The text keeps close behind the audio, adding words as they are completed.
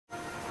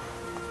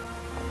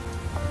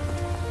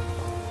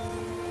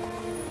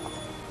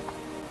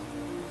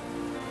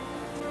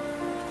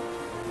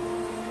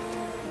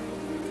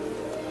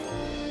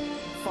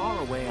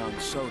away on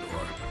Sodor,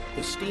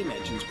 the steam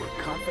engines were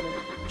confident,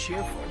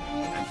 cheerful,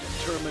 and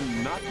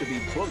determined not to be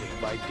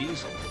bullied by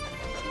Diesel.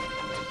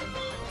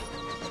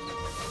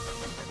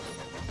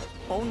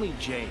 Only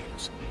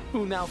James,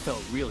 who now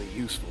felt really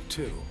useful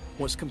too,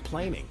 was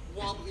complaining.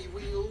 Wobbly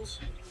wheels.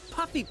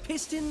 Puffy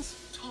pistons.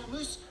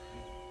 Thomas,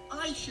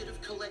 I should have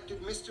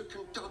collected Mr.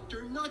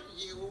 Conductor, not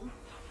you.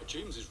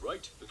 James is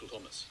right, little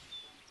Thomas.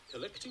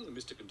 Collecting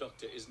Mr.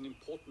 Conductor is an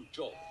important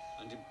job,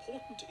 and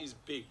important is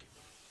big.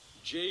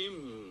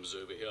 James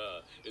over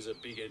here is a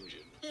big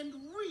engine. And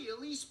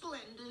really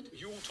splendid.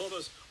 You,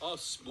 Thomas, are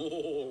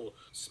small.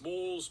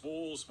 Small.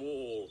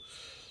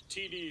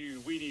 Teeny,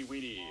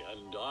 weeny,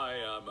 and I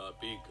am a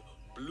big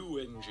blue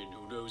engine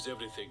who knows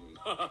everything.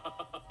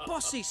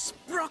 Bossy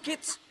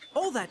sprockets!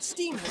 All that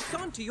steam has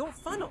gone to your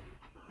funnel.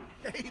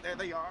 Hey, there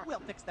they are. We'll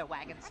fix their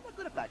wagons. I'm not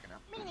good at backing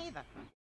up. Me neither.